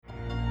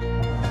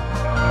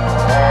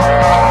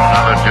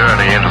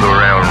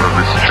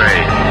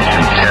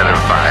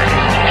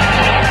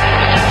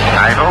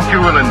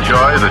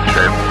enjoy the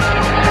trip,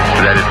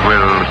 that it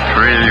will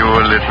thrill you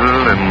a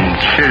little and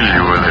chill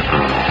you a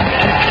little.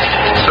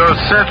 So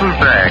settle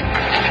back,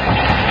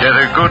 get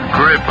a good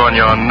grip on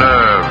your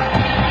nerves.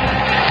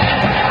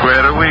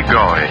 Where are we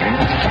going?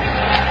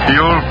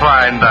 You'll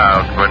find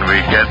out when we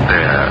get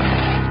there.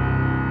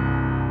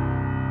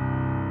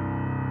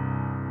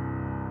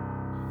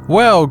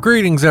 Well,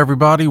 greetings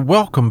everybody.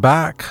 Welcome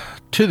back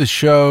to the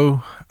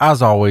show.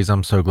 As always,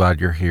 I'm so glad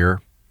you're here.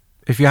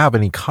 If you have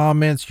any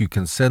comments, you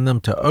can send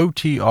them to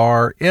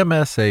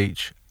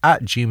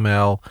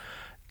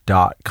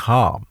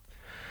otrmsh@gmail.com.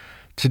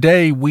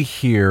 Today we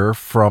hear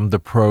from the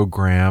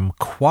program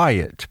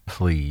Quiet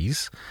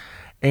Please,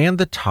 and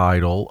the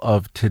title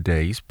of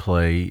today's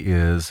play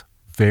is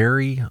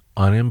Very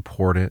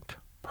Unimportant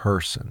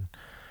Person.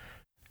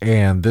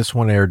 And this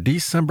one aired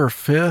December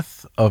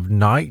 5th of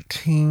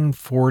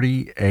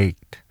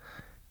 1948.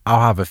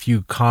 I'll have a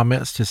few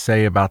comments to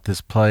say about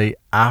this play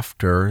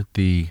after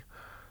the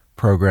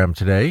program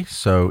today.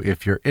 So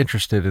if you're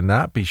interested in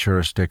that, be sure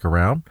to stick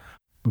around.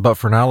 But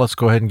for now, let's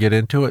go ahead and get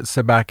into it.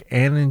 Sit back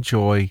and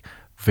enjoy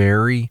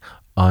Very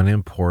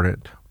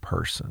Unimportant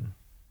Person.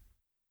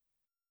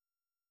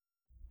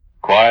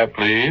 Quiet,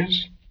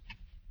 please.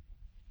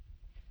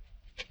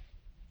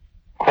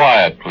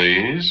 Quiet,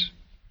 please.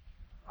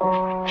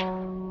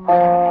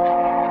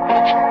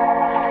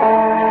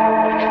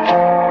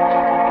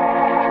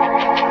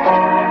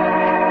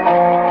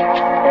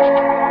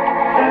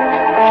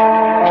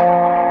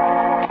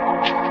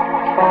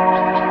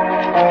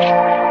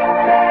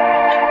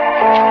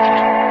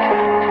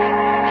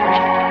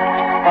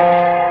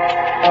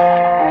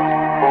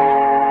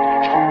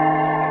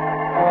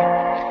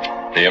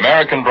 The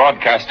American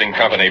Broadcasting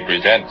Company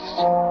presents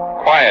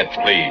Quiet,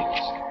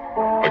 Please,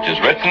 which is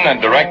written and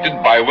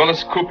directed by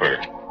Willis Cooper,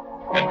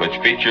 and which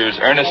features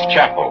Ernest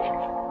Chappell.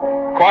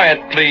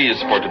 Quiet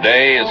Please for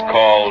today is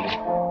called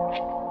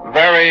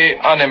Very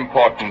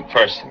Unimportant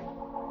Person.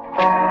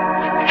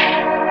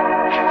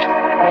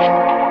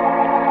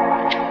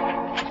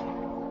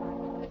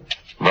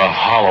 The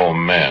Hollow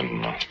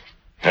Men.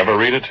 Ever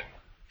read it?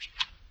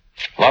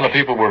 A lot of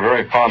people were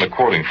very fond of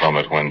quoting from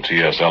it when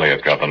T.S.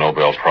 Eliot got the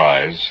Nobel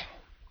Prize,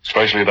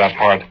 especially that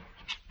part,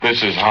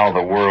 "This is how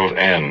the world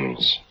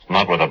ends,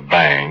 not with a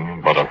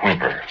bang, but a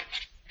whimper."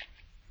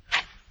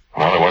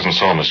 Well, it wasn't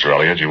so, Mr.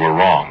 Eliot. You were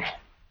wrong.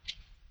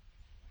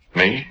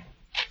 Me?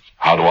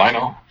 How do I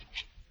know?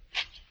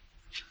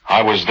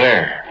 I was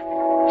there.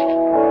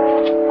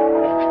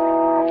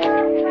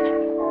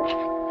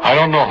 I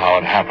don't know how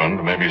it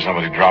happened. Maybe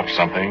somebody dropped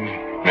something.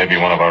 Maybe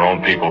one of our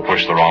own people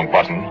pushed the wrong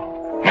button.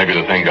 Maybe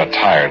the thing got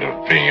tired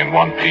of being in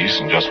one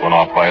piece and just went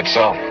off by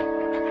itself.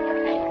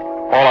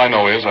 All I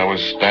know is I was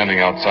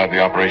standing outside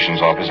the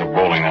operations office at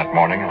bowling that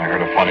morning, and I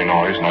heard a funny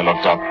noise, and I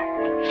looked up.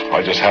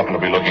 I just happened to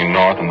be looking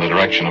north in the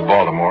direction of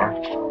Baltimore,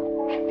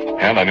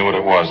 and I knew what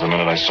it was the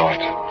minute I saw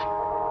it.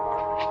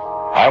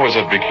 I was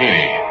at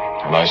Bikini,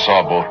 and I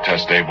saw both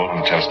Tess Dable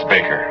and Tess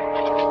Baker.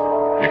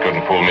 You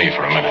couldn't fool me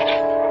for a minute.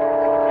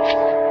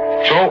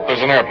 So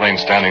there's an airplane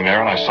standing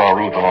there, and I saw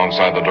Ruth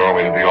alongside the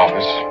doorway to the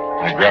office.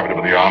 I grabbed her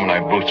by the arm, and I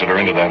boosted her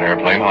into that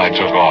airplane, and I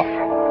took off.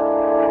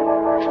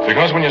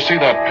 Because when you see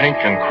that pink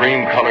and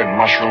cream-colored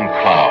mushroom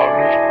cloud,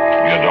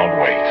 you don't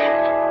wait.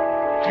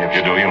 If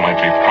you do, you might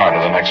be part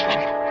of the next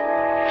one.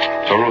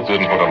 So Ruth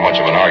didn't put up much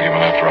of an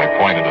argument after I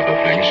pointed at the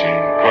thing. She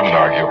couldn't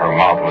argue. Her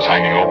mouth was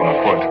hanging open a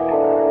foot.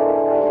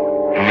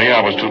 And me,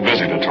 I was too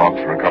busy to talk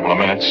for a couple of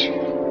minutes.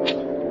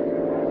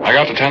 I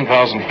got to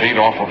 10,000 feet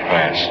awful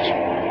fast.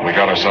 We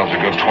got ourselves a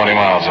good 20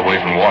 miles away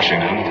from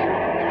Washington.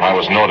 I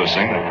was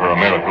noticing that, for a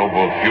miracle,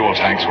 both fuel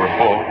tanks were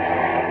full.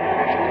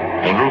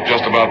 And Ruth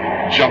just about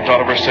jumped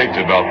out of her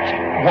safety belt.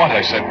 "What?"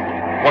 I said.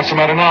 "What's the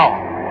matter now?"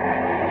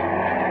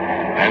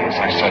 And as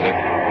I said it,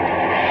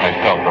 I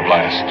felt the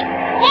blast.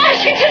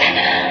 Washington!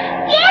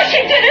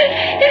 Washington!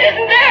 It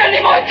isn't there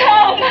anymore,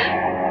 Tom!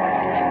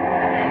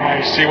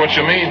 I see what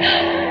you mean.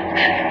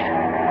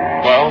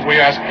 Well, we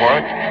asked for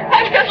it.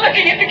 I was just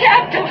looking at the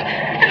Capitol,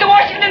 and the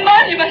Washington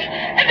Monument,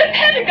 and the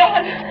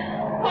Pentagon.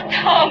 Oh,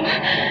 Tom,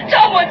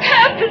 what's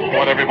happened?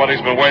 What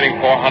everybody's been waiting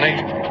for, honey.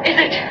 Is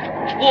it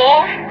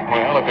war?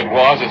 Well, if it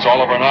was, it's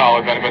all over now.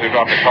 If anybody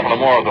dropped a couple of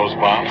more of those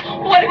bombs.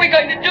 What are we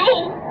going to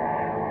do?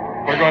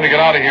 We're going to get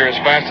out of here as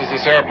fast as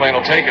this airplane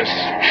will take us.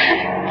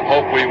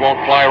 Hope we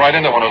won't fly right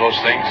into one of those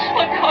things.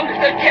 Oh, Tom,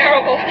 it's so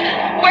terrible.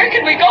 Where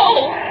can we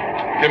go?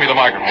 Give me the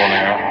microphone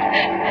there.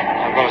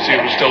 I'm going to see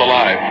who's still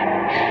alive.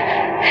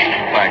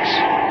 Thanks.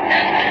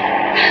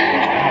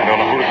 I don't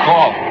know who to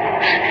call.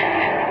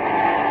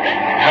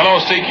 Hello,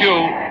 CQ.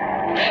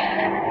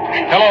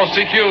 Hello,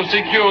 CQ.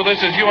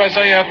 This is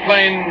USAF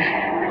plane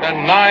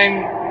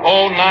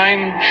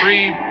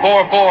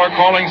 909344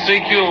 calling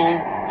CQ.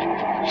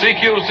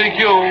 CQ.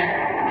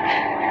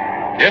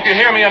 If you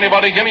hear me,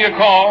 anybody, give me a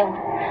call.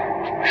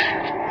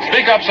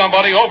 Speak up,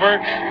 somebody. Over.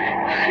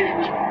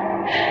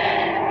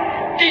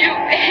 Do you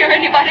hear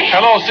anybody?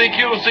 Hello,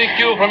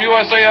 CQ, from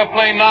USAF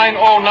plane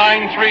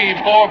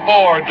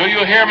 909344. Do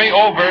you hear me?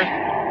 Over.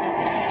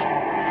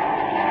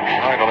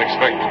 I don't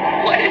expect...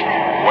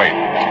 Wait.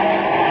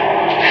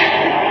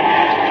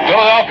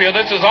 Philadelphia,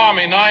 this is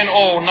Army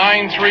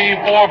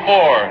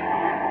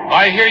 909344.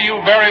 I hear you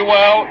very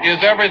well.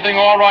 Is everything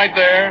all right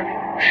there?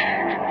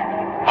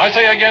 I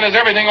say again, is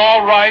everything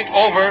all right?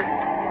 Over.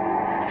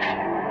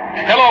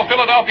 Hello,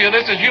 Philadelphia,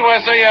 this is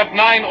USAF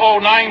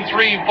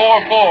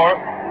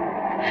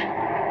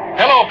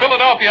 909344. Hello,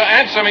 Philadelphia,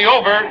 answer me.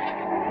 Over.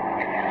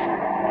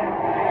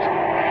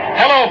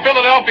 Hello,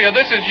 Philadelphia,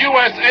 this is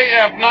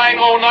USAF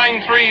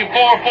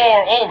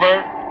 909344.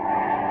 Over.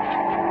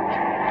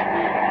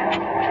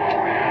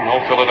 No,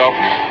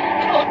 Philadelphia.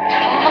 Oh,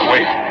 Tom.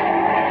 Wait.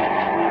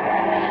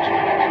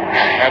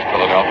 I had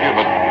Philadelphia,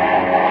 but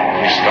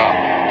he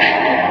stopped.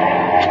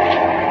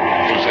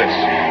 Who's this?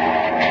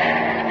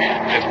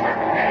 Pittsburgh.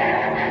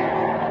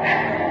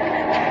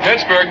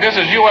 Pittsburgh, this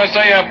is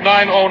USAF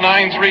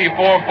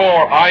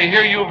 909344. I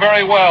hear you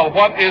very well.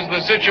 What is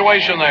the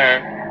situation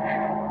there?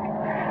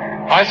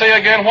 I say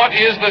again, what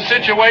is the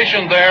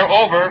situation there?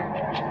 Over.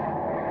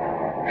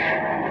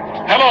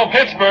 Hello,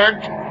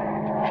 Pittsburgh.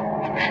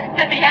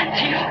 Did they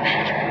answer you?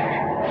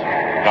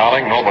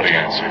 Darling, nobody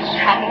answers.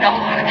 Tom, no.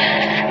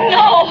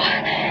 No.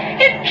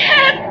 It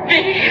can't be.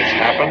 It's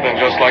happened, and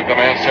just like the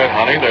man said,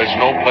 honey, there's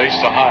no place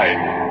to hide.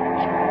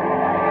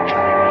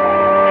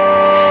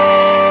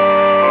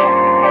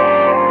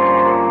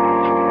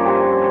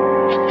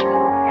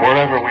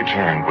 Wherever we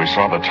turned, we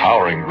saw the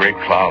towering great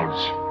clouds,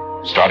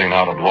 starting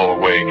out a blow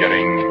away,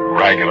 getting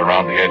ragged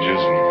around the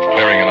edges and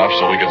clearing enough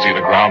so we could see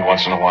the ground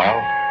once in a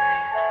while.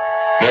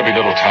 There'd be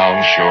little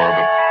towns, sure,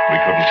 but we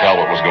couldn't tell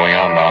what was going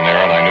on down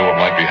there, and I knew what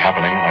might be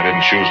happening. I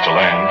didn't choose to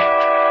land,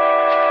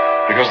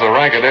 because the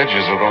ragged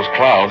edges of those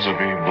clouds would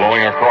be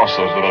blowing across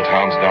those little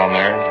towns down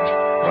there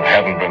that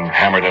hadn't been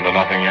hammered into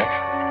nothing yet.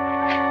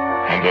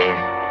 And the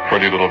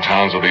pretty little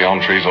towns with the elm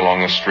trees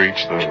along the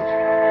streets, the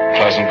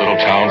pleasant little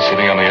towns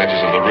sitting on the edges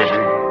of the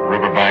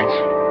riverbanks.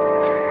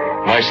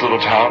 Nice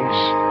little towns.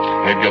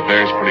 They'd get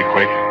theirs pretty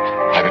quick.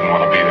 I didn't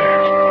want to be there.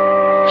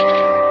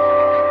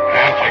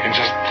 Well, if I can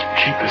just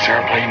keep this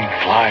airplane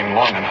flying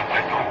long enough,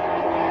 I thought.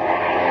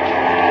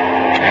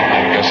 And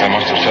I guess I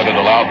must have said it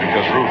aloud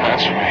because Ruth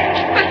answered me.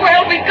 But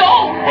where'll we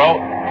go?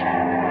 Well,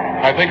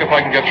 I think if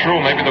I can get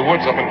through, maybe the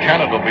woods up in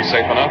Canada will be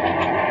safe enough.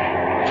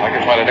 If I can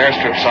find an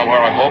airstrip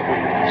somewhere, I hope we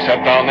can set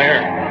down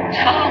there.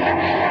 Tom,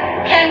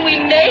 can we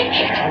make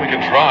it? Well, we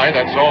can try,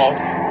 that's all.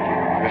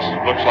 This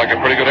looks like a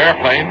pretty good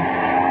airplane.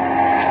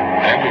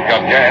 And we've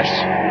got gas.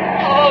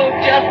 Oh,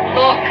 just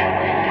look.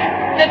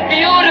 The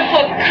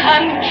beautiful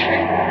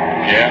country.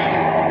 Yeah.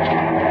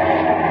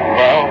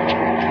 Well,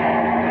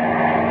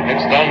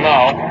 it's done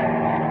now.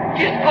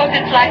 Do you suppose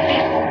it's like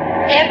this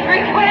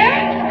everywhere?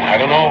 I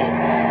don't know.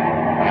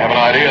 I have an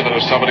idea that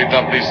if somebody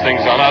dumped these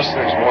things on us,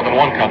 there's more than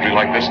one country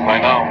like this by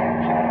now.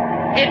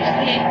 It's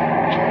the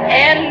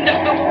end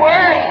of the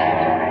world.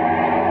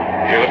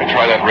 Here, let me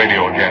try that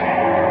radio again.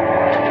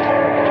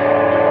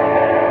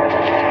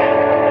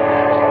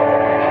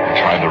 I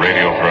tried the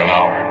radio for an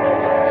hour.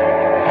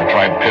 I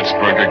tried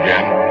Pittsburgh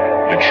again,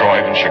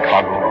 Detroit and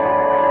Chicago.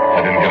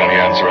 I didn't get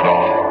any answer at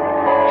all.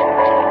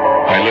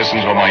 I listened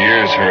till my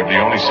ears hurt. The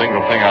only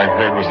single thing I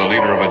heard was the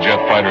leader of a jet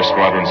fighter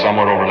squadron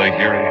somewhere over Lake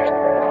Erie.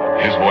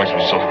 His voice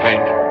was so faint.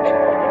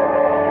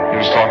 He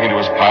was talking to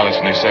his pilots,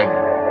 and he said,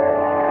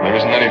 there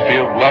isn't any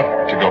field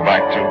left to go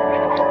back to.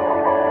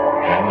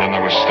 And then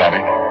there was static,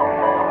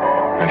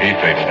 and he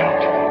faded out.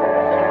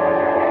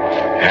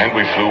 And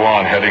we flew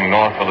on, heading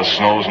north for the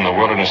snows and the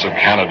wilderness of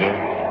Canada,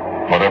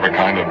 whatever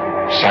kind of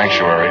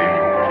sanctuary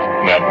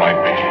that might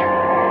be.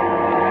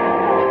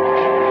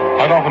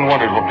 I'd often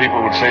wondered what people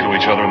would say to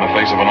each other in the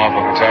face of an awful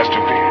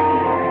catastrophe.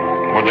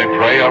 Would they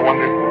pray, I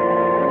wondered?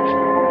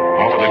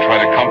 Or would they try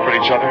to comfort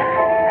each other?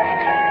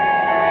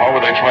 Or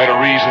would they try to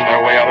reason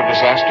their way out of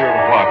disaster,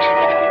 or what?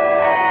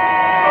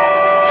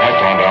 I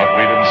found out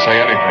we didn't say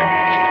anything.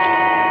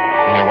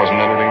 And there wasn't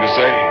anything to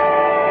say.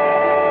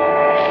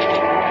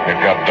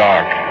 It got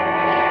dark.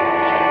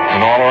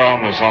 And all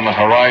around us on the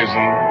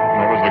horizon,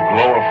 there was the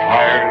glow of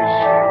fires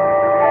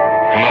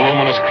and the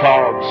luminous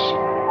clouds.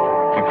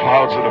 The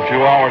clouds that a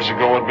few hours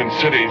ago had been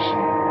cities,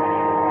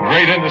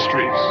 great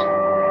industries,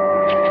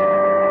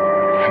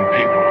 and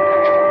people.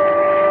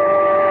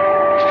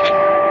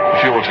 The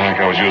fuel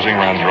tank I was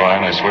using ran dry,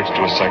 and I switched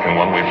to a second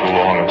one. We flew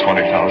along at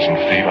 20,000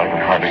 feet. I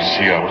could hardly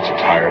see. I was so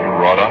tired and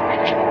wrought up.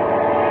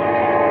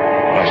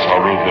 I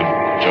saw Ruth had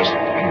just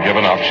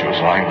given up. She was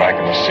lying back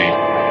in the seat,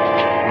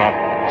 not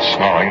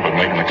snoring, but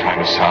making the kind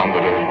of sound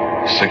that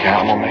a sick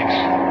animal makes.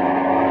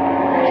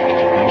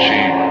 Then she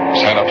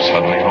sat up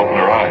suddenly and opened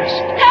her eyes.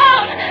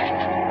 Tom!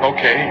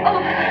 Okay. Oh,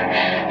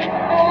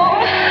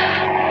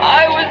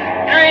 I was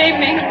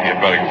dreaming. You'd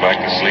better go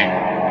back to sleep.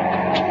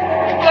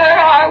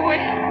 Where are we?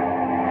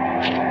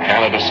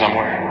 Canada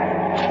somewhere.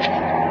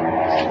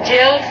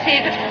 Still see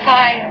the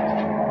fire.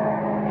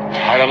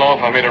 I don't know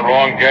if I made a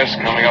wrong guess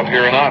coming up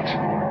here or not.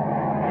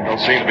 I don't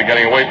seem to be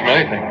getting away from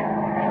anything.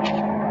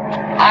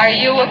 Are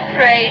you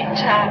afraid,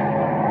 Tom?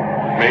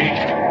 Me?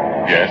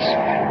 Yes.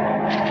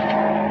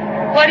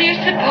 What do you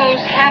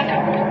suppose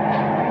happened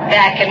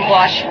back in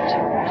Washington?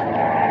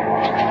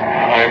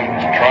 I'm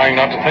trying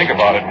not to think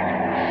about it.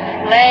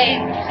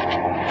 Planes,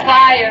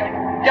 Fire,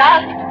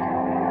 dust.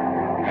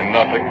 And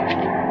nothing.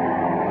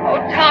 Oh,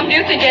 Tom, do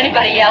you think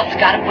anybody else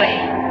got away?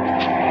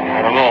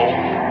 I don't know.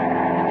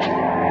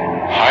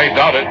 I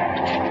doubt it.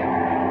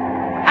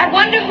 I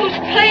wonder whose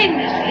plane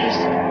this is.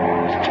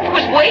 It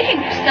was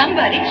waiting for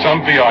somebody.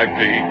 Some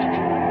VIP.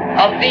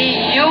 A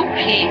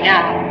VUP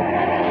now.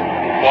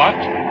 What?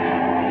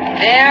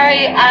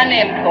 Very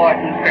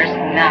unimportant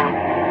person now.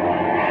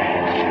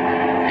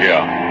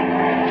 Yeah.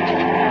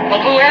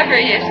 Well, whoever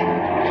he is,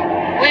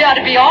 we ought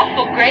to be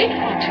awful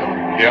grateful to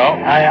him. Yeah?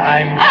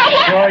 I'm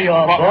sure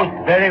you're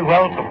both very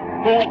welcome.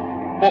 Who?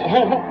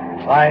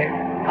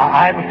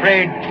 I'm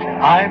afraid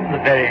I'm the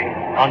very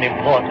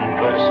unimportant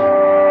person.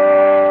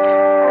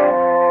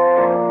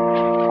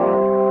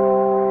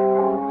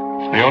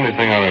 The only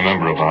thing I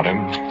remember about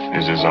him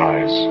is his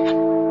eyes.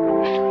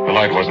 The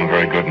light wasn't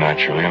very good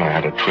naturally, and I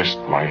had to twist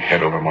my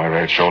head over my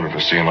right shoulder to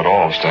see him at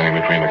all, standing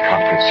between the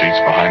cockpit seats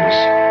behind us.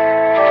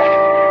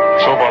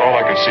 So about all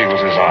I could see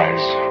was his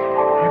eyes.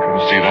 I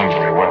couldn't see them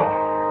very well.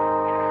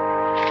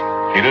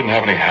 He didn't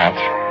have any hat.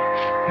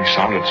 He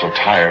sounded so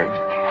tired,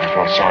 I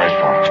felt sorry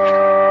for him.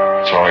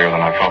 Sorrier than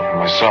I felt for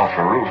myself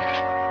or Ruth.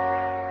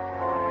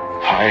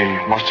 I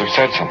must have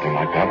said something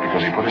like that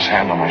because he put his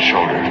hand on my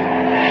shoulder.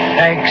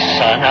 Thanks,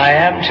 son. I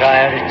am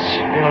tired. It's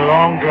been a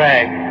long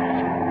drag.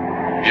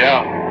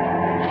 Yeah.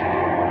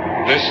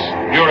 This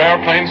your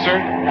airplane, sir?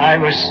 I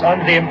was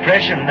under the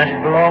impression that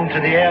it belonged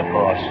to the Air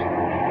Force.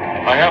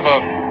 I have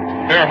a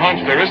fair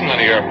hunch there isn't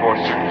any Air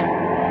Force, sir.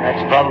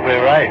 That's probably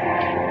right.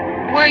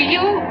 Were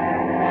you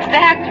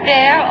back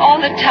there all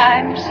the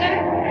time, sir?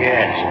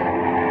 Yes.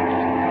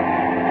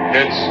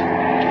 It's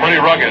pretty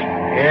rugged.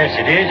 Yes,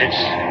 it is.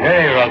 It's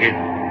very rugged.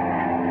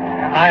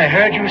 I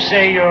heard you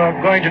say you're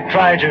going to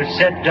try to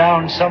set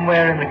down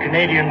somewhere in the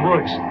Canadian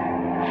woods.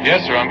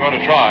 Yes, sir, I'm going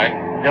to try.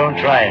 Don't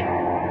try it.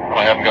 Well,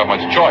 I haven't got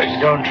much choice.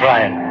 Don't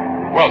try it.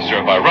 Well,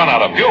 sir, if I run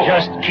out of fuel...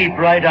 Just keep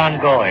right on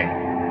going.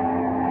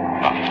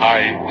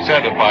 I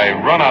said if I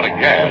run out of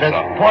gas...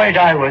 The point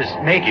I was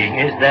making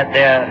is that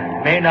there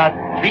may not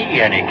be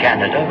any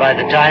Canada by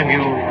the time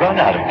you run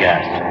out of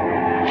gas.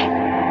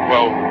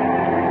 Well,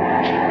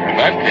 in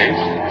that case...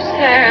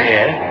 Sir,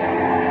 Yes?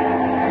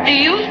 do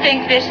you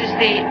think this is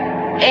the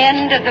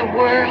end of the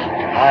world?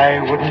 I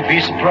wouldn't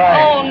be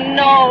surprised. Oh,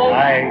 no.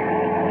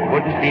 I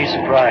wouldn't be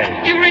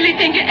surprised. You really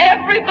think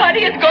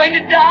everybody is going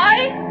to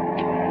die?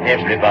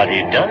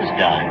 Everybody does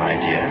die, my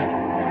dear.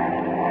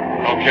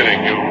 No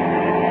kidding, you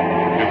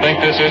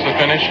think this is the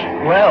finish?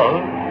 Well,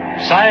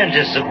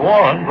 scientists have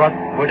warned what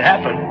would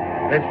happen.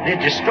 The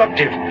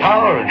destructive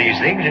power of these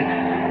things.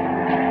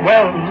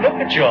 Well, look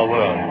at your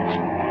world.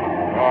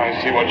 Oh,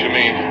 I see what you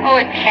mean. Oh,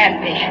 it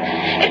can't be.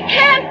 It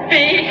can't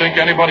be. Think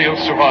anybody will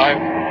survive?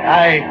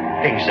 I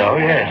think so,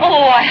 yes.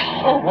 Oh, I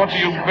hope. What do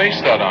you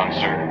base that on,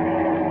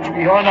 sir?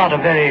 You're not a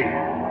very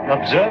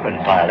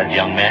observant pilot,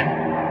 young man.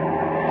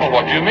 Well,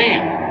 what do you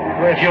mean?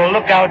 Well, if you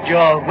look out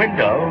your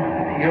window,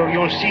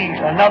 you'll see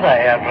another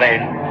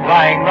airplane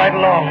flying right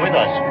along with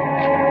us.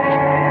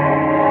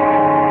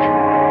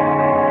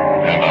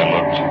 And I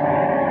looked.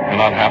 And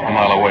not half a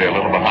mile away, a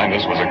little behind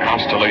us, was a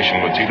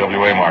constellation with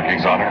TWA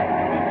markings on her.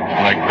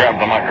 And I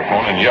grabbed the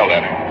microphone and yelled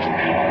at him.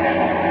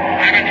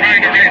 I've been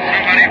trying to raise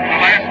somebody for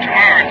the last 2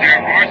 hours,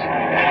 Air Force.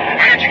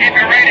 Why don't you keep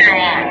your radio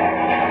on?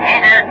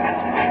 Over.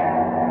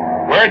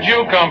 Where'd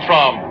you come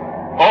from?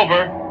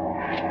 Over.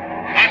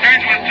 Los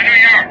Angeles to New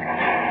York.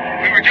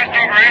 We were just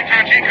over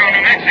Anton Chico,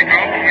 New Mexico,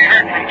 when we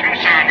heard from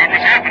Tucson what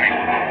was happening.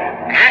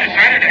 And I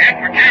decided to head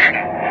for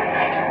Canada.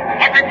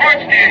 What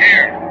reports do you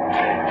hear?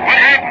 What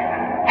happened?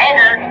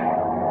 Over.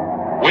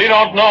 We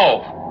don't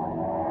know.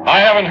 I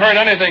haven't heard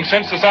anything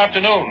since this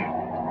afternoon.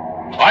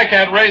 I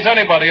can't raise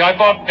anybody. I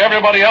thought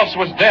everybody else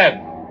was dead.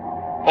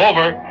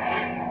 Over.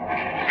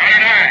 So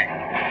did I.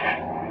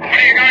 What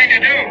are you going to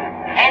do?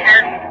 Over.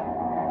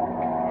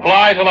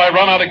 Fly till I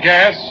run out of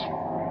gas.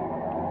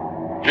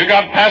 You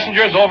got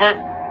passengers? Over.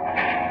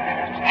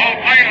 All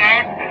plane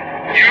load.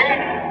 You?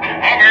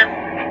 Over.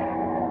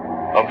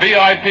 A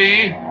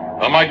VIP,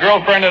 my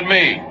girlfriend and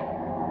me.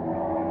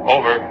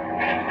 Over.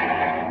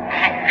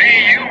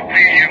 VUP,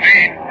 you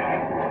mean?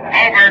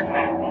 Over.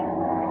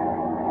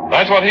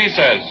 That's what he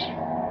says.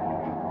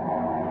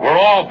 We're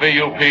all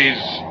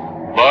VUPs,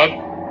 Bud.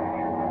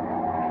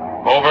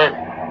 Over.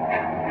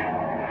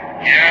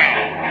 Yeah.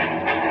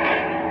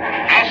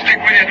 I'll stick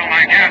with you till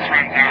my gas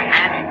runs out,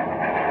 huh?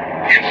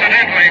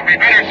 Incidentally, we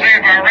better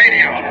save our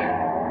radios.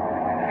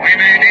 We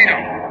may need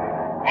them.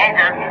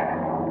 Over.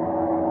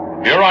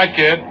 You're right,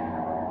 kid.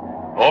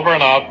 Over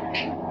and out.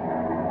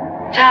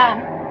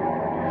 Tom,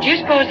 do you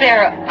suppose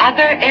there are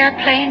other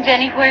airplanes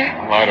anywhere?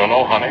 I don't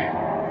know, honey.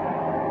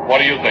 What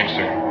do you think,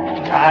 sir?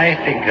 I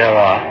think there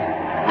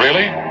are.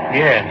 Really?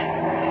 Yes.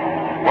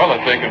 Well,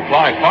 if they can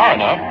fly far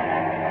enough.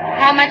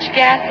 How much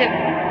gas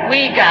have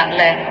we got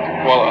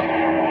left? Well,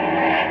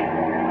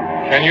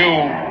 can you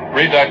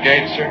read that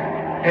gauge, sir?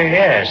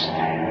 Yes.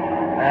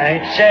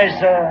 It says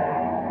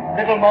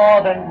little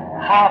more than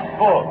half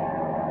full.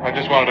 I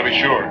just wanted to be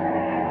sure.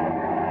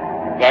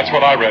 That's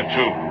what I read,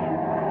 too.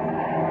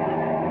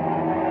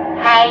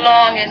 How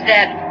long is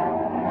that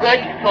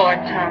Good for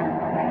Tom.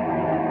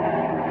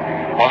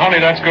 Well, honey,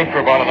 that's good for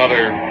about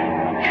another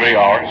 3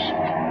 hours.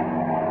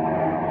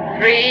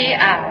 3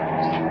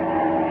 hours.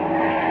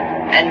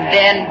 And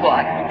then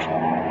what?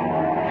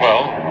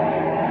 Well,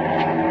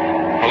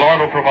 the Lord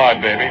will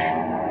provide, baby.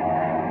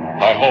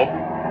 I hope.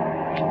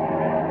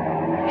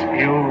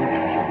 You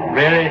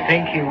really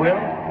think he will?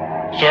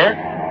 Sir?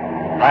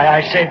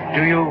 I said,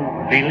 do you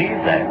believe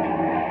that?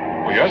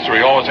 Well, yes, sir.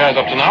 He always has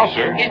up to now,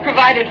 sir. He's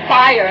provided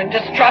fire and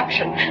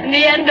destruction and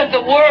the end of the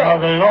Oh,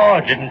 world. the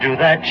Lord didn't do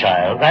that,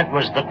 child. That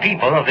was the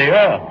people of the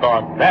earth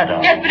thought that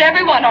of. Yes, but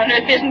everyone on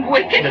earth isn't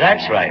wicked.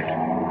 That's right.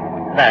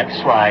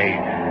 That's why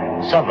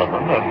some of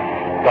them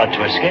have got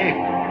to escape.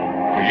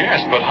 Well,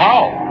 yes, but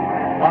how?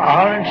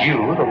 Aren't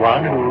you the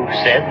one who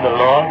said the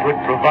Lord would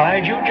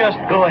provide? You just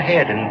go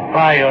ahead and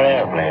fly your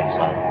airplane,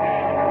 son.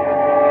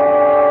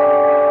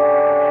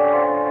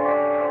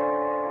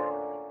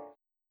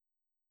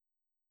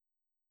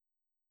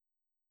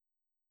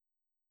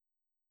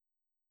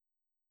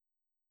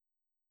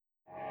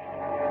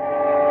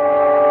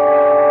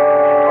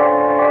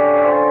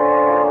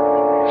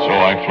 So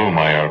I flew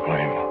my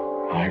airplane.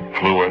 I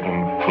flew it and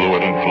flew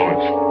it and flew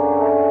it.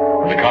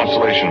 The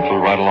Constellation flew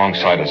right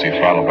alongside us. He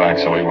throttled back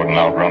so he wouldn't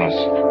outrun us.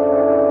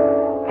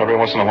 Every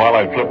once in a while,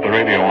 I'd flip the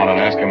radio on and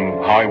ask him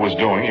how he was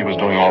doing. He was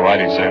doing all right,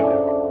 he said.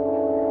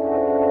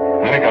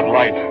 Then it got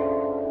light.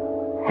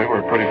 We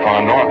were pretty far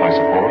north, I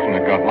suppose, and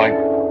it got light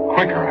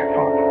quicker, I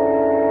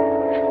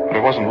thought. But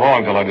it wasn't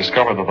long till I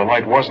discovered that the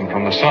light wasn't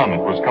from the sun.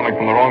 It was coming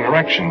from the wrong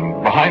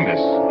direction, behind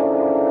us.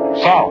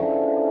 South.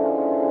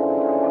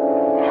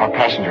 Our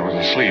passenger was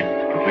asleep.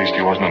 At least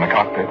he wasn't in the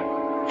cockpit.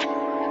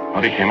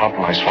 But he came up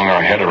and I swung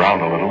our head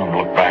around a little and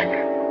looked back.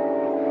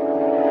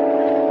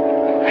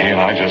 He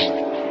and I just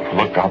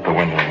looked out the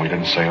window and we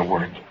didn't say a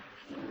word.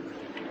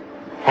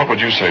 What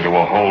would you say to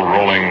a whole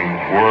rolling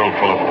world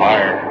full of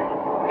fire?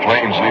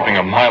 Flames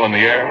leaping a mile in the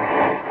air?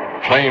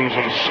 Flames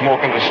and smoke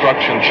and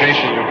destruction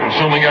chasing you,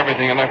 consuming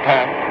everything in their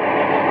path?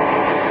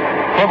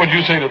 What would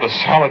you say to the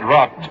solid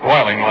rock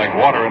boiling like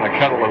water in a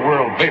kettle, the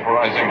world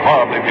vaporizing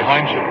horribly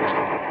behind you?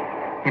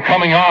 And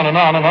coming on and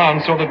on and on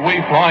so that we,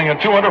 flying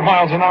at 200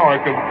 miles an hour,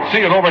 could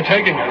see it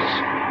overtaking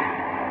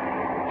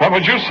us. What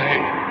would you say?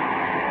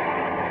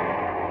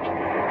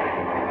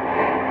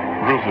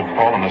 Ruth had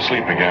fallen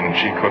asleep again and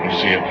she couldn't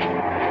see it.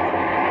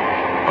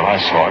 But I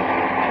saw it,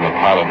 and the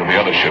pilot of the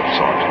other ship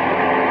saw it.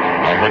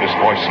 And I heard his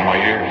voice in my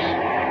ears.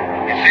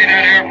 You see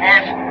that, Air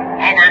Force?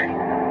 Over.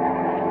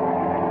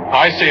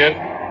 I see it.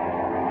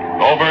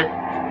 Over.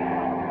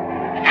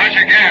 How's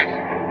your gas?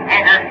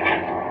 Over.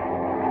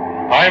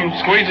 I'm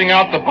squeezing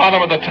out the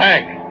bottom of the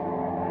tank.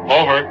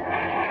 Over.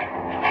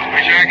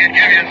 Wish I could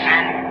give you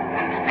some.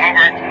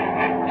 Over.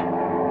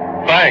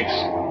 Thanks.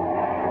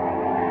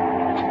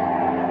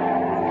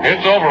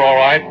 It's over all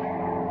right,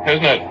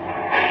 isn't it?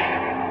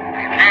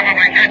 You'll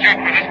probably catch up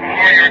with us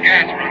before your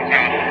gas runs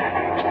out.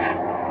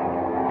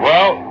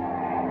 Well,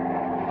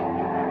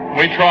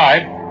 we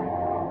tried.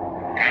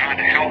 God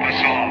help us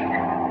all.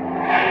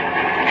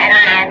 Over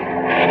now.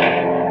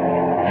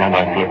 And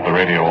I flipped the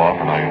radio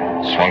off and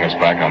I swung us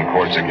back on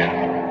course again.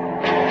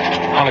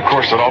 On a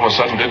course that all of a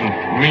sudden didn't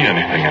mean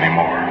anything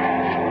anymore.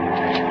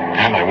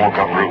 And I woke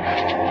up Ruth.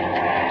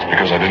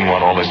 Because I didn't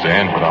want all this to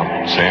end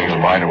without saying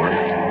goodbye to her.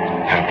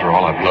 After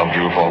all, I've loved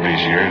Ruth all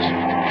these years.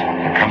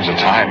 There comes a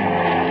time.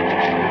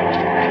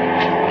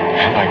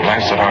 And I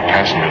glanced at our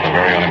passenger, the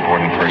very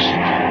unimportant person.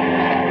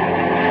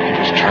 He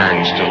was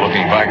turned, still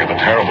looking back at the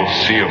terrible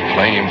sea of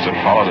flames that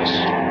followed us.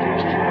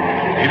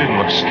 He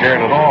didn't look scared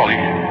at all. He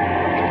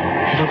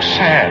looked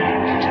sad.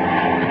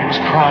 And he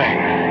was crying.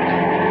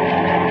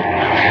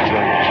 I had to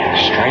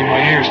strain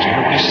my ears to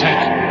hear what he said.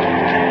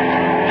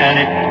 And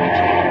it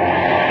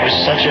was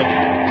such a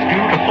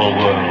beautiful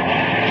world.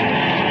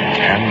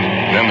 And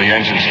then the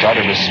engine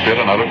started to spit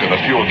and I looked at the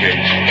fuel gauge.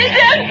 It's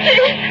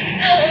empty.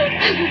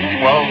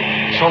 Well,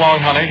 so long,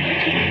 honey.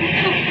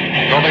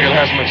 Don't think it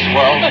hasn't been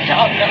swell. Oh,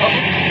 Tom, no.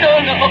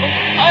 No.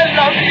 I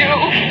love you.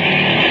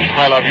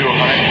 I love you,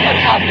 honey. Oh,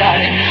 Tom,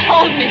 darling,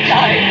 hold me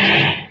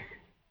tight.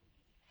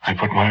 I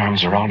put my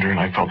arms around her and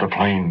I felt the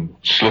plane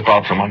slip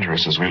out from under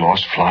us as we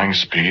lost flying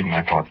speed, and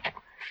I thought,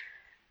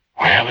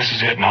 well, this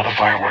is it, now the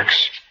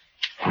fireworks.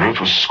 Ruth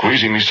was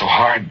squeezing me so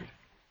hard.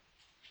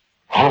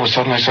 All of a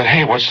sudden I said,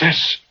 hey, what's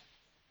this?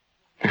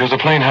 Because the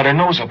plane had her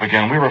nose up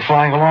again. We were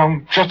flying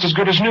along just as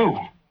good as new.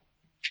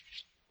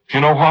 You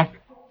know what?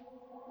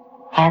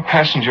 Our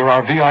passenger,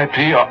 our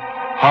VIP,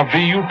 our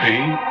VUP,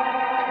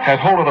 had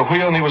hold of the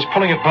wheel and he was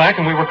pulling it back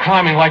and we were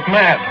climbing like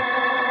mad.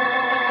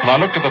 And I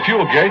looked at the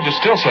fuel gauge, it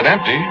still said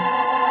empty.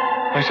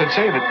 I said,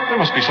 say, there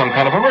must be some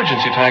kind of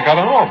emergency tank I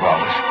don't know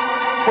about.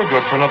 We're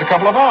good for another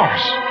couple of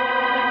hours.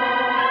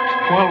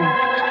 Well,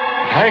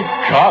 thank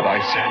God, I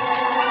said.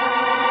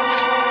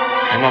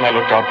 And then I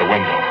looked out the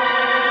window.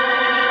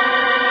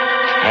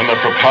 And the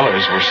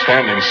propellers were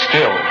standing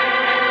still.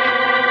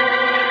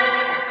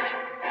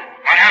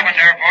 What happened,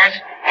 Air Force?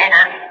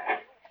 Over.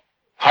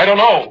 I don't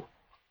know.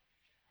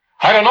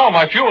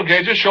 My fuel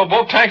gauges show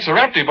both tanks are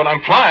empty, but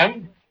I'm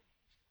flying.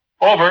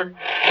 Over. Well,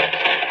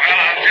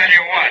 I'll tell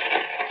you what.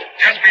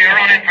 Just for your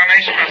own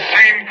information, the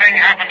same thing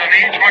happened to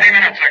me 20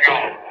 minutes ago.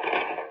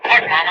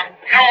 Look, Mama,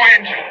 no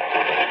engine.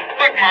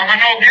 Look, Mama,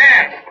 no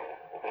gas.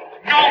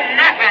 No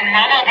nothing,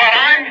 Mama, but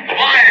I'm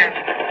flying.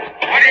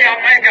 What do you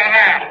make of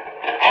that?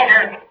 Over.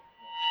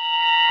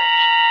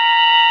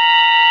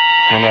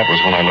 And that was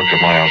when I looked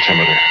at my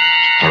altimeter.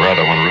 Or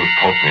rather, when Ruth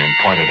poked me and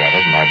pointed at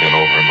it, and I bent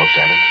over and looked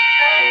at it.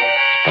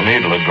 The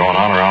needle had gone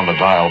on around the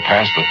dial,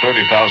 past the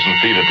 30,000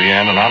 feet at the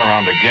end, and on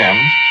around again.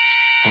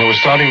 And it was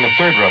starting the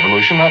third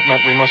revolution. That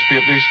meant we must be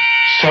at least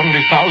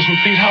 70,000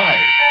 feet high.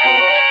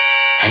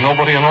 And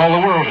nobody in all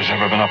the world has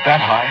ever been up that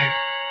high.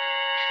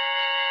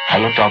 I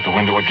looked out the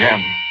window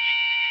again.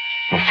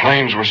 The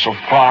flames were so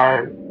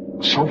far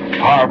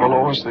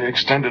below us, they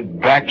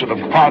extended back to the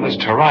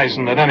farthest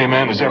horizon that any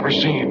man has ever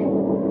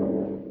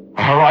seen.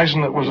 A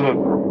horizon that was a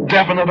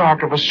definite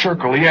arc of a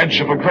circle, the edge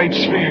of a great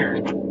sphere.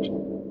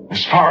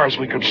 As far as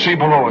we could see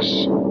below us,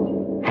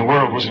 the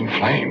world was in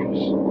flames.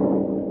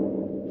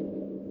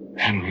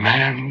 And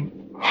man,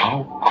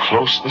 how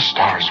close the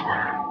stars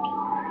were.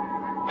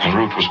 And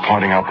Ruth was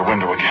pointing out the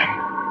window again.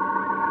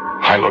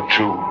 I looked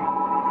too.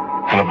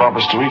 And above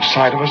us, to each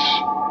side of us,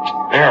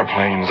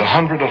 airplanes,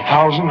 100,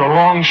 1,000, a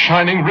long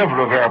shining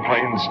river of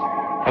airplanes.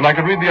 And I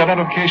could read the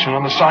identification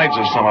on the sides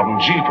of some of them.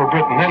 G for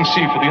Britain, NC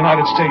for the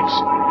United States,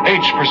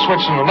 H for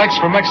Switzerland, X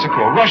for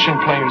Mexico, Russian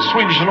planes,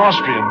 Swedish and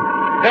Austrian.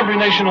 Every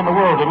nation in the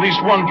world, at least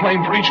one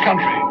plane for each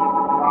country.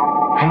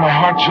 And my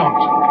heart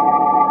jumped,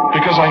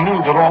 because I knew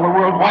that all the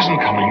world wasn't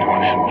coming to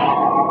an end now.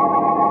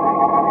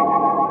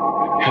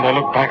 And I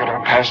looked back at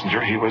our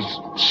passenger. He was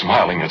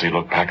smiling as he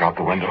looked back out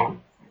the window.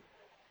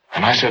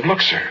 And I said,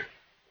 "Look, sir."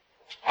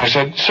 I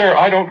said, "Sir,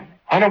 I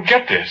don't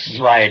get this."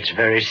 Why, it's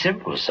very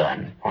simple,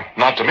 son. Well,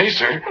 not to me,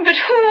 sir. But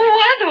who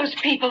are those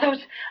people,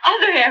 those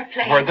other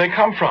airplanes? Where'd they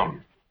come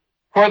from?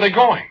 Where are they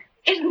going?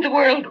 Isn't the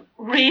world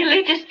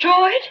really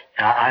destroyed?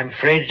 I'm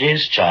afraid it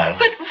is, child.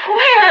 But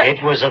where?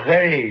 It was a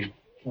very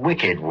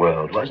wicked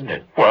world, wasn't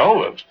it?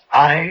 Well,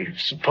 I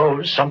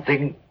suppose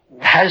something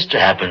has to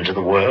happen to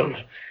the world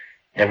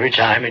every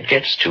time it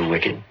gets too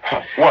wicked.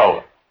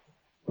 well,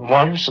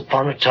 Once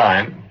upon a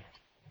time,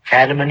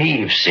 Adam and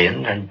Eve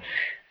sinned, and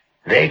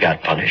they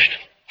got punished.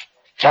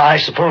 I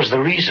suppose the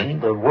reason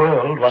the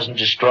world wasn't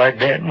destroyed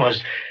then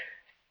was,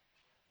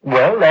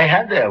 well, they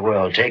had their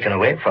world taken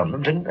away from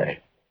them, didn't they?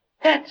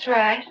 That's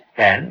right.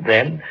 And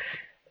then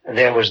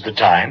there was the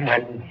time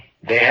when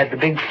they had the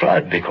big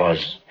flood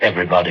because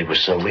everybody was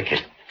so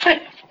wicked.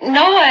 But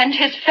Noah and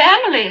his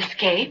family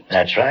escaped.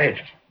 That's right.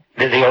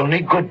 They're the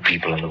only good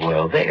people in the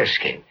world. They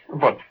escaped.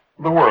 but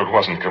the world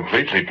wasn't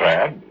completely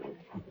bad.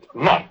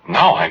 Not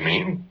now, I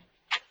mean.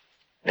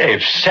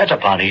 They've set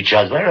upon each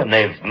other, and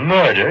they've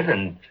murdered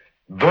and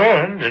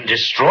burned and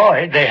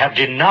destroyed. They have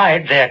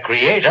denied their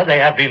creator. They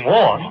have been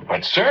warned.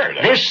 But, sir...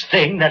 This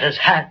thing that has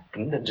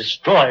happened and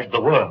destroyed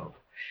the world,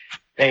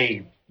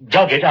 they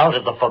dug it out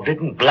of the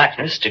forbidden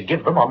blackness to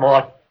give them a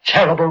more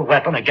terrible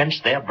weapon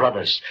against their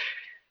brothers.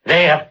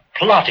 They have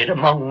plotted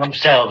among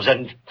themselves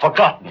and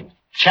forgotten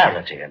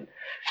charity and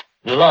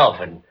love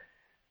and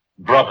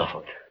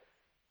brotherhood.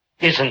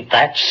 Isn't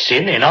that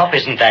sin enough?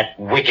 Isn't that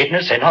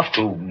wickedness enough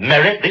to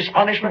merit this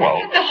punishment? Well,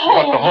 The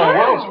whole, but the whole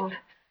world. world...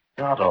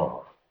 Not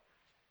all.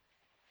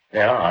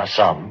 There are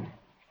some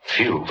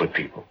few good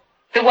people.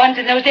 The ones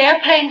in those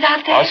airplanes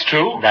out there? Us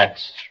too?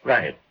 That's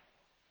right.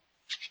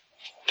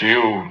 Do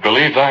you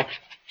believe that?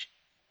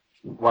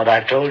 What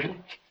I've told you?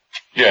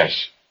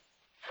 Yes.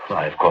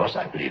 Why, of course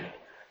I believe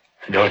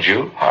it. Don't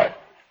you?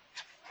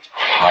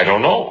 I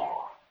don't know.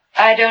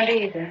 I don't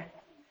either.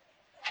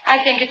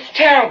 I think it's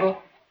terrible.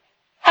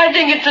 I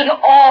think it's an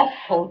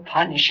awful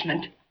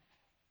punishment.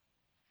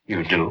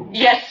 You do?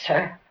 Yes,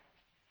 sir.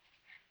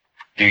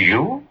 Do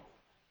you?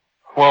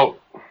 Well,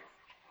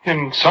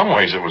 in some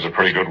ways it was a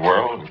pretty good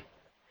world.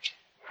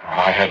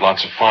 I had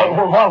lots of fun.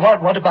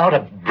 What about a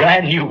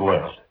brand new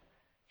world?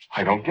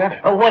 I don't get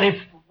it. What if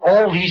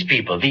all these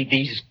people,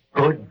 these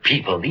good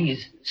people,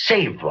 these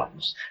saved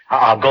ones,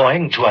 are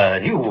going to a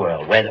new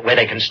world where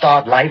they can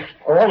start life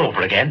all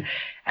over again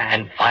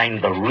and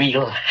find the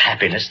real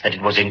happiness that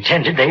it was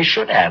intended they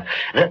should have?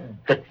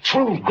 The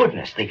true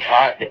goodness,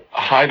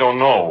 I don't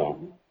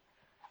know.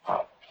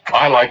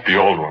 I like the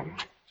old one.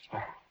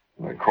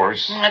 Of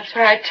course. That's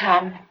right,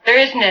 Tom. There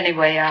isn't any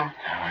way out.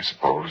 I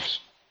suppose.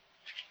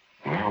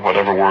 Well,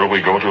 whatever world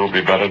we go to will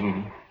be better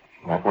than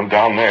that one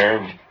down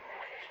there.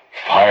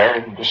 Fire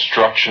and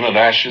destruction and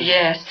ashes.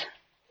 Yes.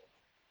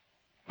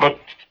 But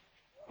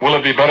will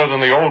it be better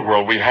than the old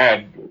world we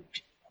had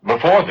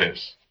before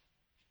this?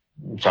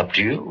 It's up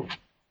to you.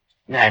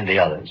 And the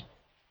others.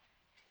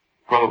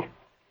 Well,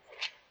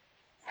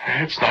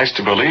 it's nice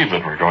to believe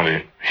that we're going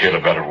to hit a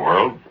better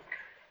world.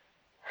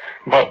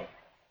 But...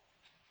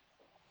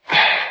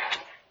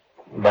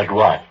 But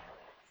what?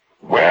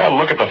 Well,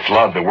 look at the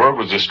flood. The world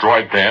was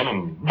destroyed then,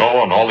 and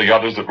Noah and all the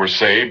others that were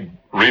saved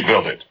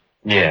rebuilt it.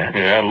 Yeah?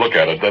 Yeah, and look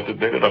at it.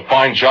 They did a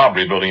fine job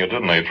rebuilding it,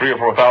 didn't they? 3,000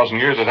 or 4,000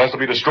 years, it has to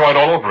be destroyed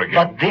all over again.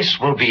 But this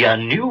will be a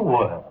new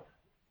world.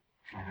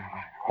 I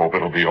hope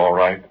it'll be all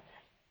right.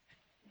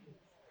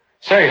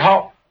 Say,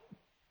 how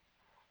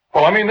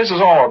Well, I mean, this is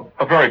all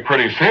a very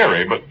pretty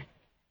theory, but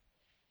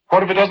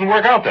what if it doesn't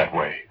work out that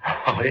way?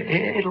 Oh,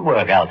 it'll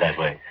work out that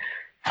way.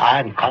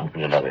 I'm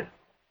confident of it.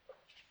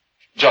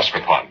 Just for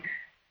fun.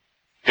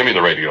 Give me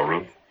the radio,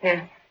 Ruth.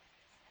 Here.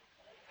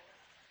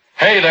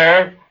 Hey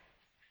there.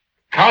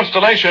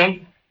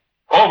 Constellation.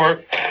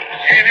 Over.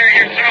 Hey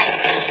there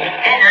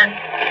yourself.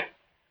 Over.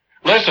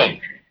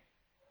 Listen.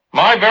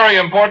 My very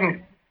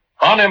important,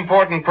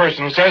 unimportant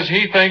person says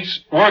he thinks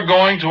we're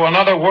going to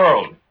another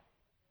world.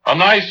 A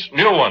nice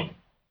new one.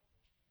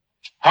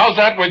 How's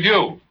that with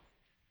you?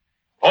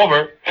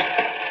 Over.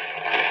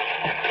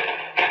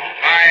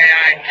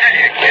 I tell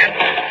you, kid,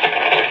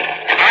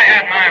 if I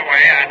had my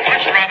way, I'd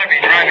much rather be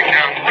driving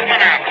down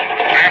Woodman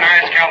Avenue in Van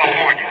Nuys,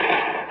 California,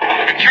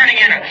 and turning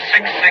in at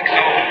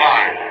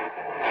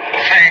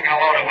 6605, saying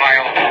hello to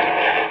Viola,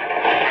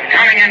 and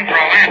coming in for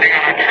a landing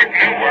on a trip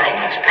New World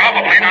that's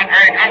probably not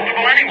very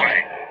comfortable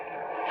anyway.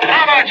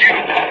 How about you?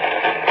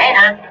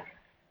 Over.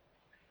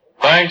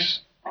 Thanks.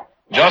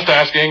 Just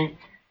asking.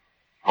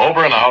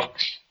 Over and out.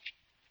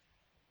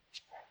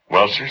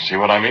 Well, sir, see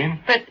what I mean?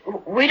 But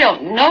we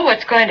don't know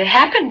what's going to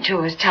happen to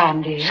us,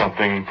 Tom, dear.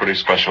 Something pretty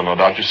special, no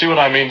doubt. You see what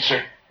I mean,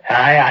 sir?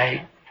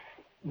 I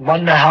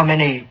wonder how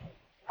many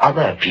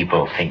other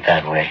people think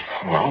that way.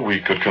 Well, we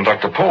could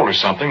conduct a poll or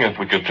something if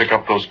we could pick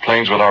up those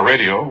planes with our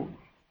radio.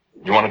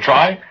 You want to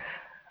try?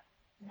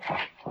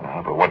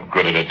 But what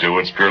good did it do?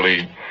 It's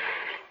purely,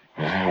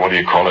 what do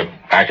you call it,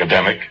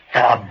 academic.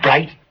 A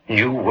bright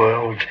new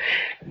world,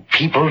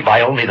 peopled by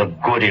only the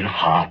good in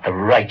heart, the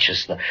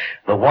righteous,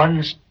 the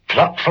ones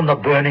plucked from the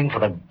burning for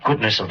the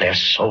goodness of their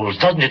souls.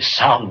 Doesn't it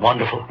sound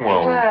wonderful?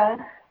 Well,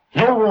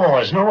 No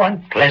wars, no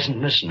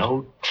unpleasantness,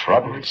 no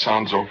trouble. it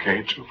sounds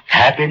okay, too.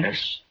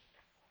 Happiness.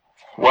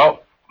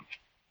 Well,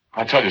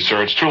 I tell you,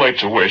 sir, it's too late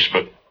to wish,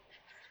 but,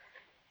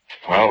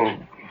 well,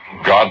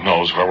 God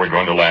knows where we're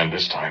going to land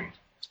this time.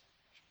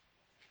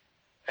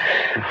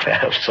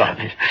 Well,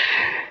 son,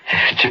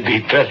 to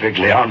be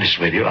perfectly honest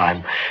with you,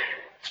 I'm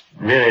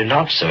really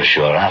not so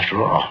sure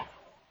after all.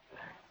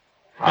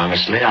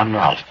 Honestly, I'm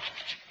not.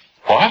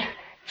 What?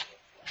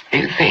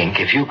 You think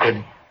if you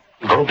could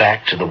go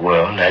back to the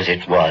world as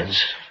it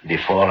was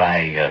before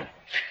I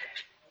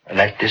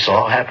let this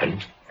all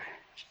happen,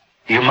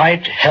 you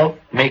might help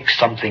make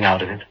something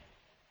out of it?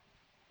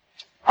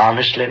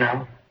 Honestly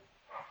now?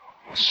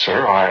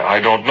 Sir, I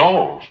don't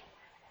know.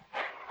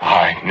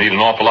 I need an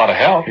awful lot of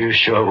help. You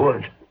sure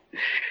would.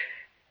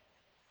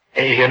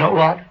 Hey, you know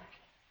what?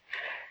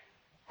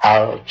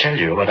 I'll tell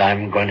you what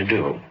I'm going to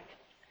do.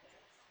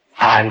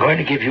 I'm going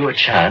to give you a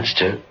chance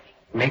to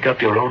make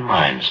up your own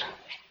minds.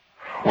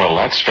 Well,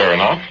 that's fair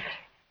enough.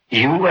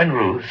 You and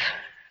Ruth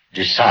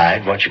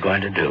decide what you're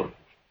going to do.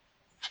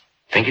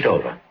 Think it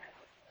over.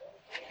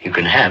 You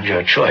can have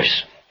your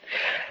choice.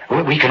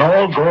 We can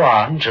all go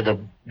on to the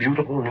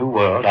beautiful new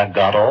world I've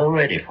got all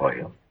ready for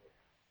you.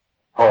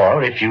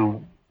 Or if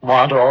you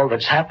want all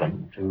that's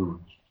happened to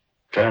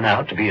turn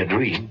out to be a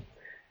dream,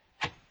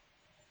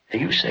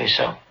 you say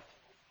so.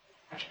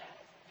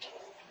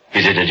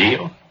 Is it a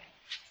deal?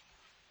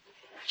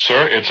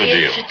 Sir, it's a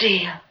deal. It's a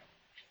deal.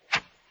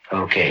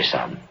 Okay,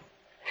 son.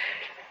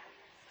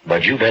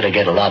 But you better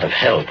get a lot of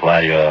help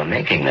while you're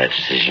making that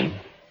decision.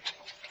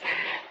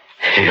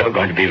 You're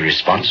going to be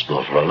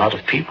responsible for a lot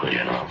of people,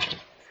 you know,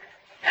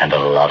 and a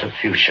lot of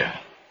future.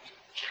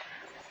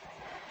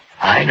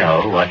 I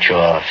know what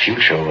your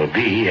future will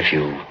be if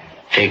you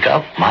take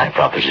up my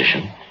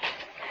proposition.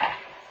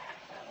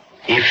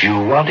 If you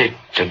want it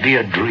to be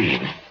a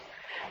dream,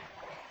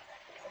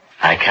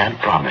 I can't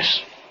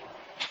promise.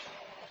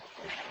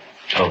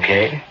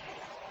 Okay?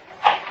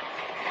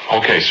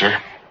 Okay, sir.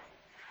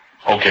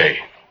 Okay.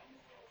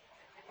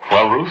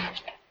 Well, Ruth?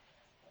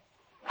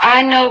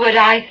 I know what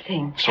I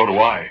think. So do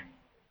I.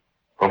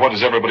 But what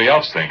does everybody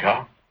else think,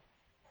 huh?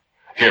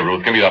 Here,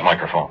 Ruth, give me that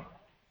microphone.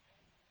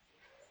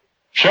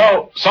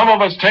 Shall some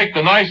of us take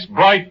the nice,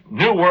 bright,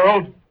 new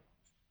world?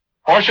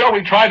 Or shall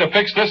we try to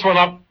fix this one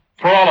up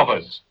for all of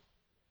us?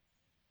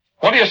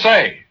 What do you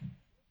say?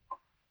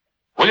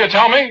 Will you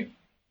tell me?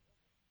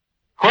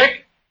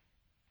 Quick?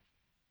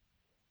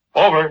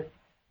 Over.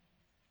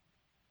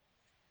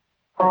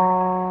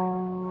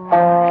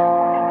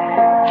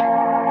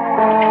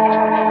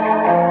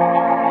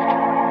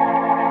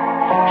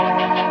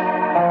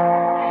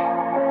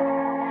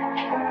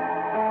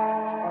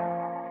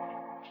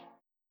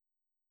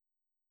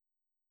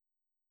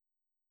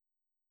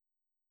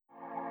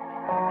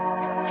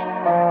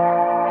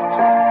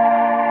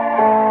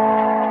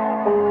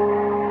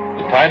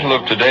 The title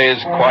of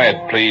today's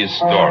Quiet Please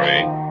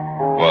story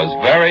was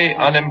Very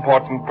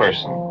Unimportant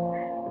Person.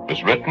 It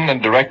was written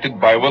and directed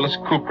by Willis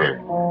Cooper,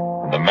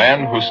 and the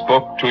man who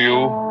spoke to you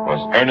was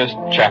Ernest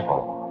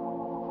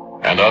Chappell.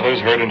 And others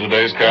heard in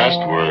today's cast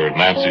were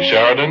Nancy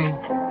Sheridan,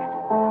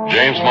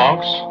 James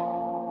Monks,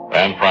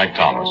 and Frank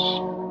Thomas.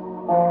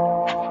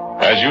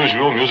 As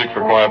usual, music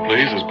for Quiet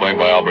Please is played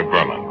by Albert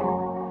Berman.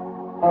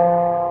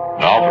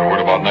 Now for a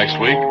word about next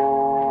week,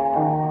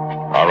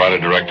 our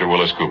writer-director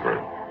Willis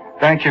Cooper.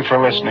 Thank you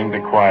for listening to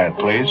Quiet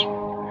Please.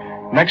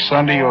 Next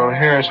Sunday, you'll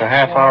hear us a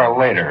half hour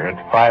later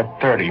at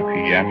 5:30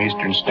 p.m.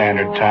 Eastern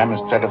Standard Time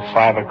instead of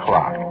 5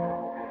 o'clock.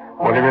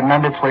 Will you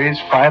remember, please,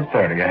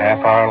 5:30, a half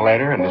hour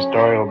later, and the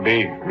story will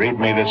be Read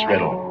Me This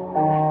Riddle.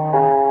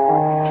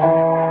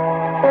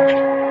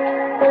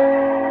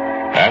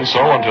 And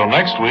so until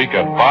next week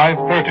at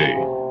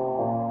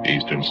 5:30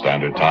 Eastern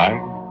Standard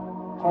Time,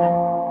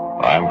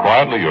 I'm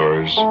quietly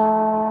yours,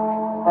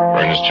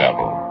 Ernest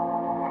Chappell.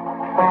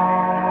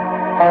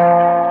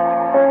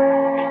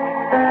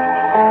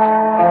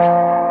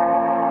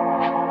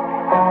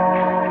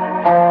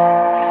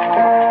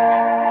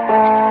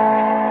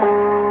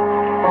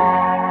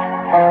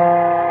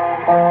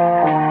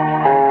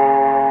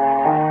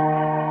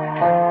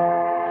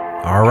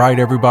 All right,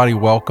 everybody,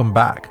 welcome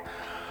back.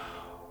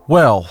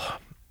 Well,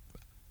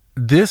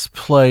 this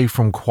play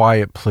from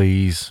Quiet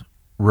Please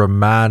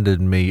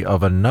reminded me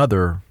of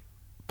another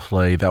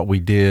play that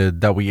we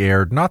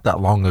aired not that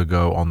long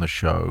ago on the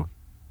show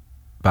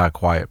by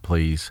Quiet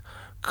Please,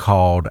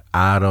 called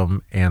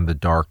Adam and the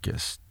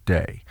Darkest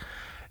Day.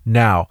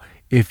 Now,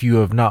 if you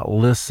have not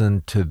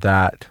listened to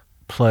that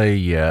play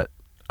yet,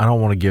 I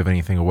don't want to give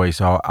anything away,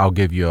 so I'll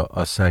give you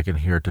a second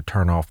here to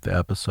turn off the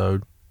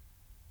episode.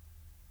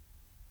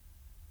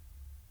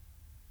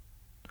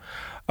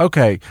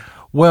 Okay,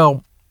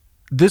 well,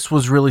 this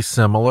was really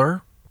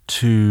similar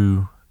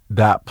to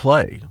that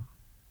play.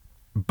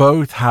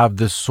 Both have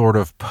this sort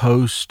of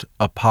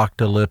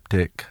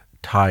post-apocalyptic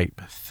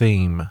type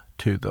theme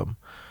to them,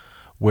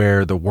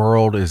 where the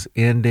world is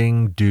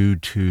ending due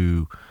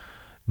to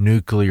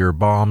nuclear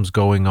bombs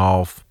going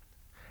off,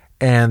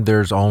 and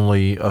there's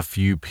only a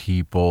few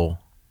people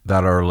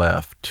that are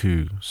left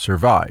to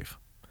survive.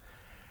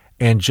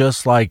 And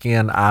just like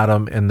in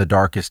Adam and the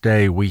Darkest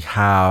Day, we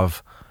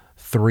have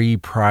 3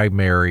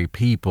 primary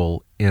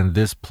people in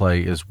this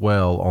play as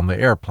well on the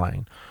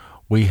airplane.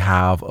 We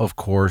have, of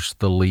course,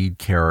 the lead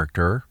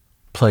character,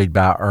 played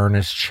by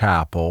Ernest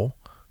Chappell.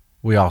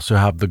 We also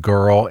have the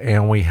girl,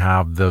 and we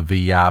have the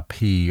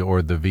VIP,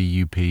 or the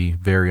VUP,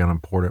 very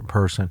unimportant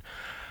person.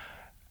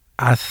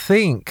 I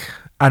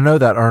know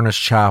that Ernest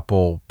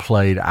Chappell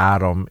played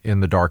Adam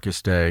in The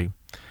Darkest Day,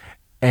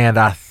 and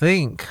I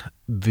think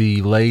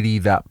the lady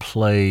that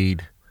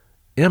played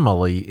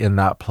Emily in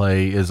that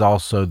play is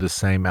also the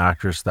same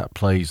actress that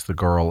plays the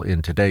girl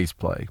in today's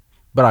play,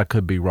 but I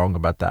could be wrong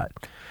about that.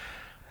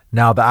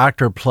 Now, the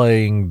actor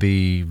playing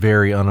the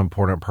very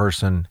unimportant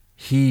person,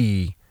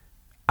 he,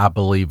 I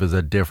believe, is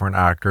a different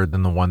actor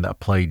than the one that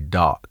played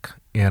Doc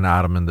in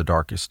Adam and the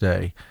Darkest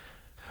Day.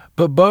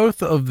 But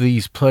both of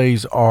these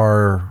plays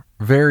are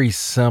very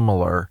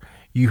similar.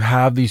 You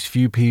have these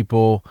few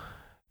people,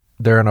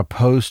 they're in a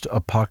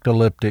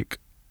post-apocalyptic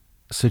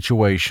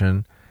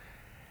situation,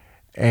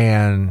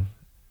 and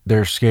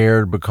they're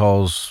scared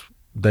because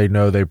they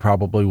know they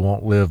probably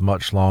won't live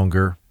much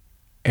longer.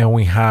 And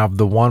we have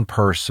the one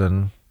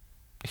person,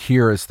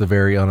 here it's the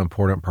very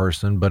unimportant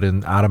person, but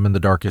in Adam and the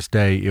Darkest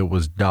Day, it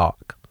was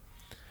Doc.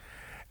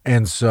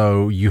 And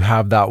so you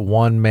have that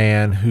one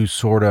man who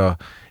sort of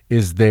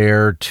is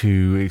there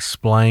to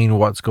explain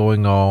what's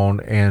going on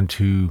and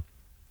to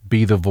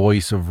be the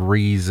voice of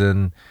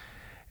reason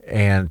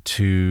and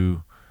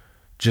to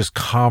just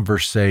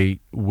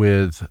conversate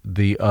with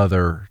the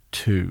other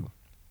two.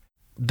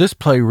 This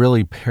play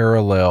really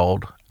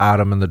paralleled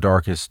Adam and the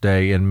Darkest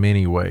Day in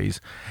many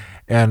ways.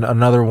 And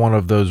another one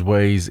of those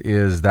ways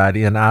is that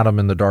in Adam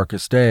and the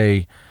Darkest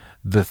Day,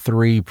 the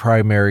 3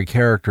 primary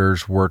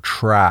characters were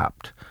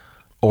trapped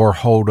or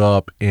holed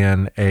up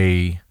in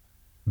a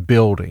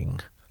building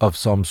of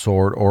some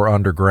sort or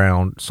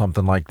underground,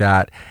 something like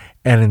that.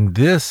 And in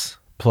this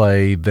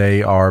play,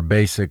 they are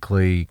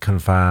basically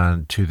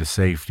confined to the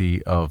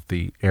safety of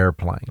the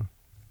airplane.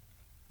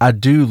 I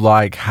do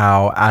like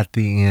how at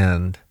the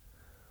end,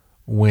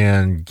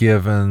 when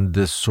given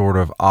this sort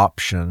of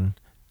option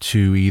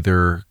to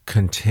either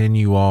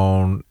continue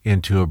on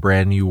into a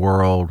brand new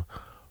world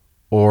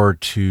or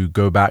to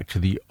go back to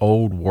the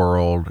old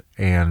world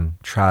and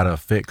try to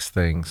fix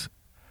things,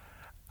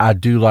 I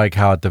do like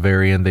how at the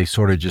very end they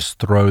sort of just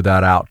throw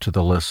that out to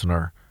the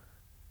listener.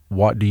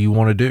 What do you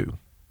want to do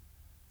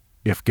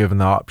if given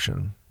the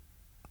option?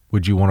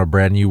 Would you want a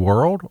brand new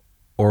world,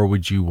 or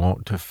would you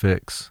want to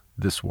fix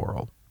this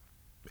world?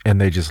 And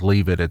they just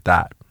leave it at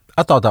that.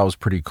 I thought that was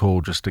pretty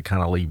cool, just to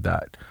kind of leave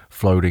that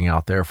floating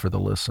out there for the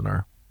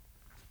listener.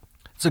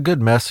 It's a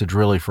good message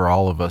really for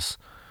all of us.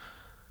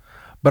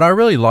 But I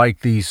really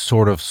like these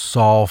sort of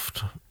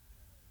soft,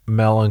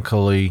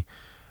 melancholy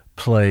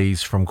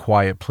plays from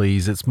Quiet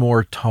Please. It's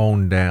more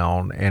toned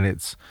down, and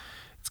it's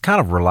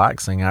kind of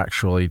relaxing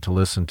actually to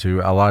listen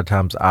to. A lot of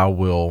times I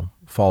will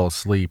fall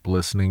asleep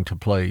listening to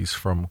plays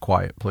from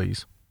Quiet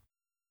Please.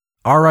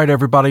 All right,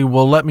 everybody.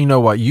 Well, let me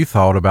know what you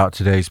thought about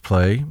today's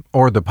play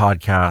or the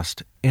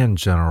podcast in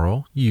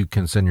general. You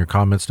can send your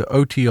comments to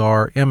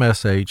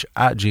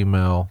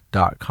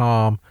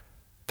otrmsh@gmail.com.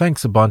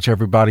 Thanks a bunch,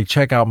 everybody.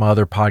 Check out my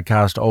other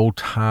podcast, Old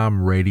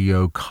Time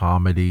Radio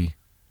Comedy,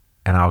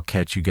 and I'll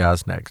catch you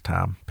guys next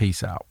time.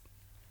 Peace out.